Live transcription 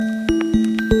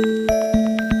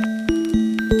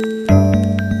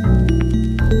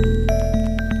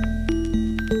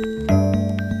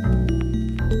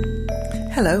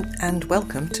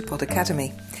welcome to Pod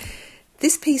Academy.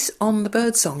 This piece on the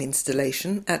birdsong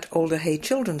installation at Alderhay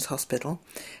Children's Hospital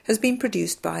has been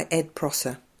produced by Ed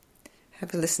Prosser.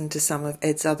 Have a listen to some of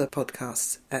Ed's other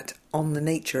podcasts at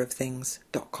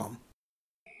onthenatureofthings.com.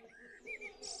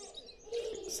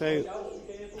 So,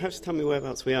 perhaps tell me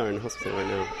whereabouts we are in the hospital right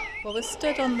now. Well, we're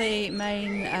stood on the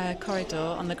main corridor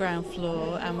on the ground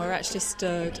floor, and we're actually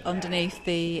stood underneath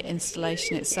the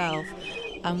installation itself.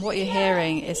 And what you're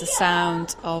hearing is the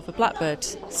sound of a blackbird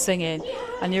singing,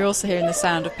 and you're also hearing the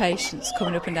sound of patients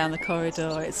coming up and down the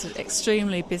corridor. It's an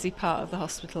extremely busy part of the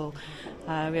hospital.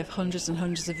 We have hundreds and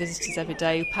hundreds of visitors every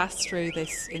day who pass through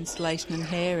this installation and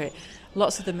hear it.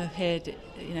 Lots of them have heard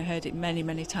it many,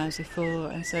 many times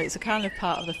before, and so it's a kind of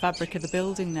part of the fabric of the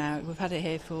building now. We've had it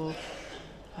here for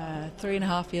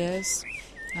 3.5 years,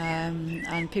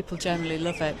 and people generally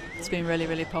love it. It's been really,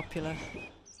 really popular.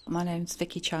 My name's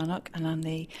Vicky Charnock, and I'm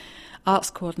the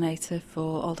arts coordinator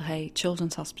for Alderhay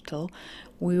Children's Hospital.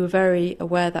 We were very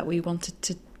aware that we wanted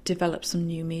to develop some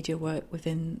new media work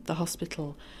within the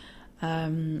hospital,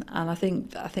 and I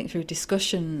think through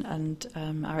discussion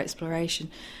and our exploration,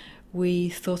 we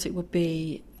thought it would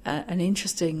be an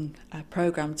interesting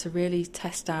programme to really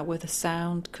test out whether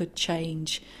sound could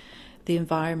change the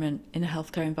environment in a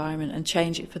healthcare environment and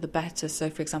change it for the better. So,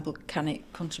 for example, can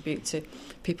it contribute to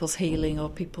people's healing or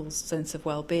people's sense of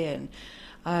well-being?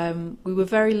 We were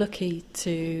very lucky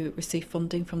to receive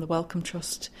funding from the Wellcome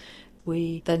Trust.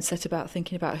 We then set about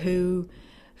thinking about who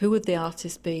would the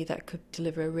artists be that could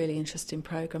deliver a really interesting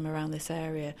programme around this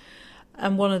area.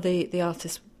 And one of the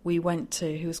artists we went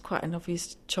to, who was quite an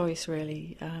obvious choice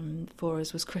really for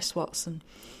us, was Chris Watson,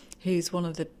 who's one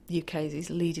of the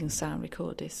UK's leading sound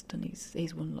recordist, and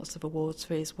he's won lots of awards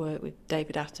for his work with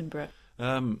David Attenborough.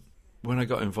 When I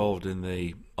got involved in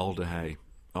the Alderhay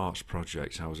Arts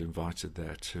Project, I was invited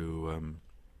there to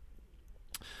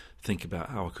think about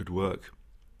how I could work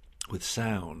with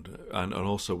sound and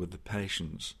also with the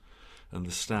patients and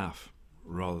the staff,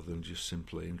 rather than just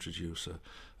simply introduce an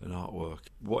artwork.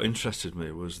 What interested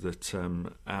me was that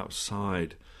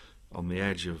outside, on the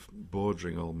edge of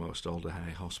bordering almost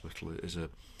Alderhay Hospital, is a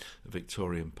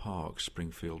Victorian park,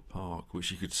 Springfield Park,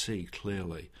 which you could see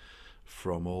clearly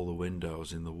from all the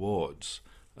windows in the wards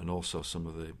and also some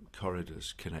of the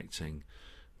corridors connecting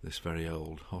this very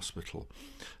old hospital.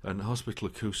 And hospital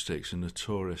acoustics are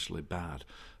notoriously bad.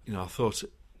 I thought,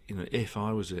 if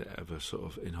I was ever sort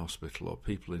of in hospital or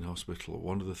people in hospital,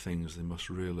 one of the things they must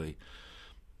really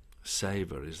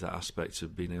savour is that aspect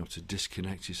of being able to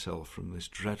disconnect yourself from this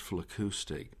dreadful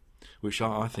acoustic, which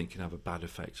I think can have a bad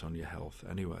effect on your health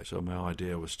anyway. So my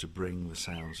idea was to bring the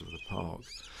sounds of the park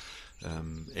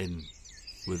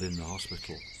within the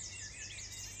hospital.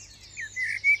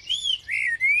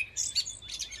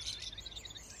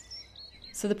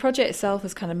 So the project itself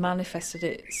has kind of manifested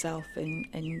itself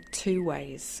in two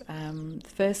ways.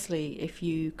 Firstly, if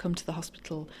you come to the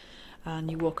hospital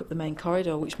and you walk up the main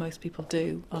corridor, which most people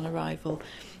do on arrival,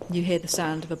 you hear the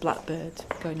sound of a blackbird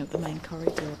going up the main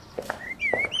corridor.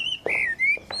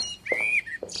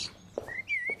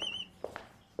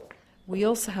 We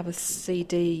also have a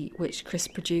CD which Chris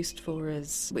produced for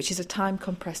us, which is a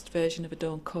time-compressed version of a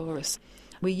dawn chorus.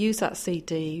 We use that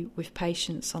CD with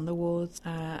patients on the wards,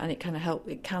 and it can help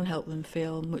them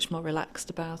feel much more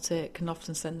relaxed about it. It can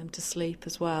often send them to sleep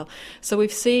as well. So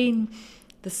we've seen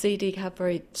the CD have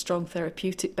very strong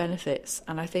therapeutic benefits,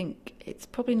 and I think it's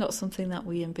probably not something that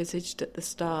we envisaged at the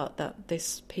start, that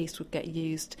this piece would get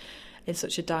used in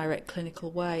such a direct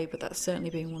clinical way, but that's certainly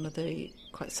been one of the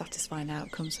quite satisfying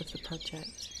outcomes of the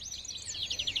project.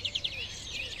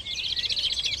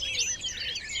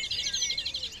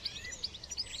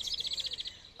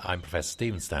 I'm Professor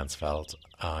Stephen Stansfeld.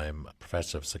 I'm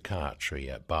Professor of Psychiatry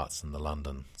at Barts and the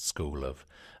London School of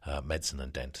Medicine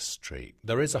and Dentistry.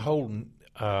 There is a whole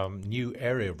new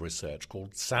area of research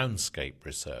called soundscape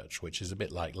research, which is a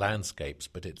bit like landscapes,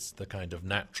 but it's the kind of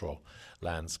natural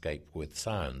landscape with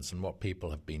sounds. And what people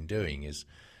have been doing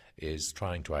is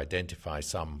trying to identify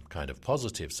some kind of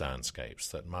positive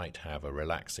soundscapes that might have a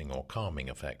relaxing or calming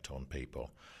effect on people.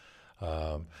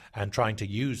 And trying to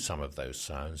use some of those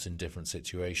sounds in different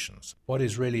situations. What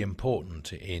is really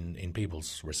important in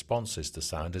people's responses to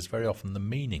sound is very often the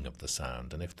meaning of the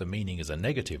sound, and if the meaning is a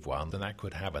negative one, then that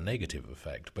could have a negative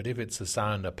effect. But if it's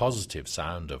a positive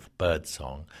sound of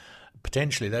birdsong,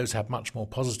 potentially those have much more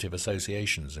positive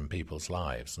associations in people's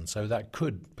lives, and so that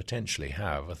could potentially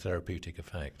have a therapeutic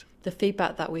effect. The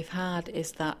feedback that we've had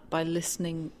is that by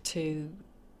listening to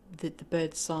the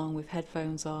bird song with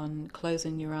headphones on,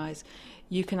 closing your eyes,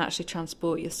 you can actually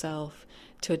transport yourself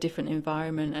to a different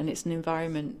environment, and it's an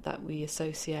environment that we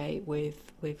associate with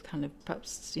kind of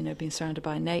perhaps, you know, being surrounded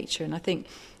by nature. And I think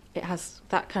it has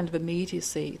that kind of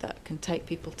immediacy that can take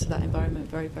people to that environment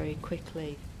very, very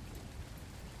quickly.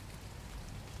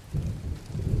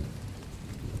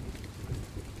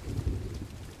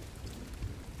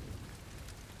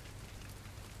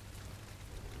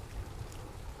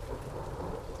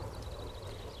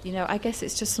 You know, I guess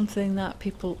it's just something that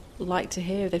people like to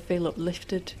hear. They feel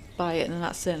uplifted by it, and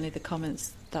that's certainly the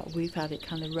comments that we've had. It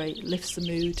kind of lifts the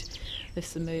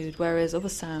mood. Whereas other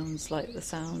sounds, like the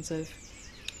sounds of,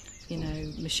 you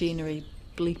know, machinery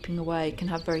bleeping away, can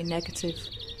have very negative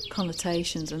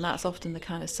connotations, and that's often the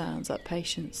kind of sounds that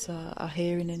patients are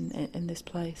hearing in this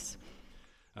place.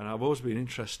 And I've always been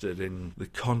interested in the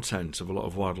content of a lot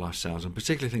of wildlife sounds, and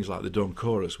particularly things like the dawn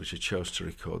chorus, which I chose to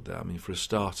record there. I mean, for a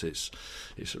start, it's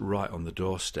right on the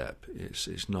doorstep.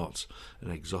 It's not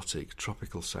an exotic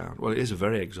tropical sound. Well, it is a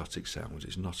very exotic sound, but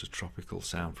it's not a tropical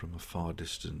sound from a far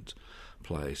distant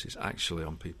place. It's actually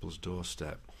on people's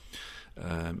doorstep.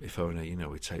 If only, you know,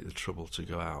 we take the trouble to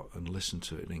go out and listen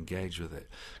to it and engage with it.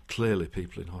 Clearly,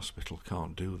 people in hospital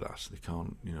can't do that. They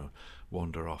can't, you know,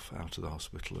 wander off out of the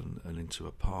hospital and into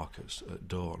a park at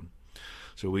dawn.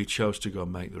 So we chose to go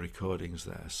and make the recordings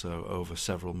there. So over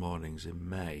several mornings in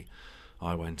May,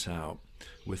 I went out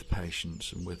with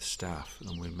patients and with staff,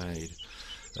 and we made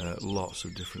lots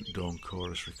of different dawn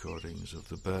chorus recordings of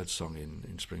the bird song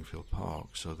in Springfield Park.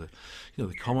 So the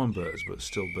common birds, but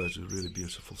still birds with really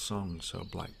beautiful songs. So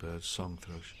blackbird,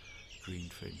 songthrush,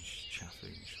 greenfinch,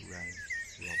 chaffinch, wren,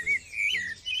 robin,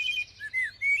 gunnel.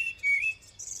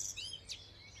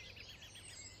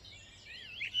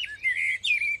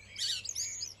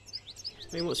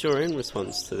 I mean, what's your own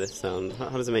response to this sound? How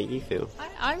does it make you feel?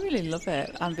 I really love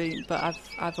it. But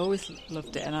I've always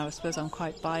loved it, and I suppose I'm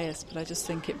quite biased, but I just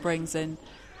think it brings in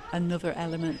another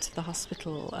element to the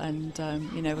hospital. And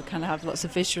you know, we kind of have lots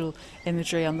of visual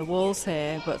imagery on the walls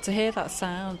here, but to hear that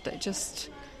sound, it just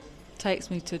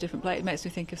takes me to a different place. It makes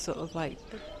me think of sort of like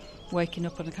waking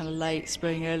up on a kind of late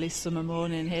spring, early summer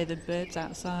morning and hear the birds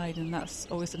outside, and that's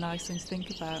always a nice thing to think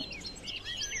about.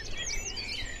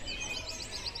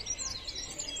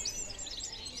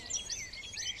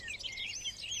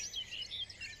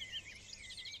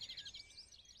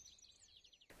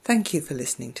 Thank you for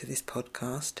listening to this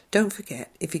podcast. Don't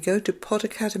forget, if you go to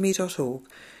podacademy.org,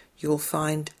 you'll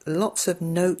find lots of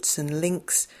notes and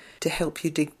links to help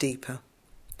you dig deeper.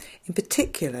 In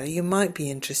particular, you might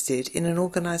be interested in an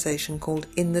organisation called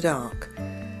In the Dark,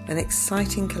 an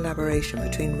exciting collaboration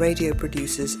between radio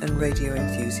producers and radio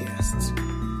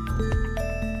enthusiasts.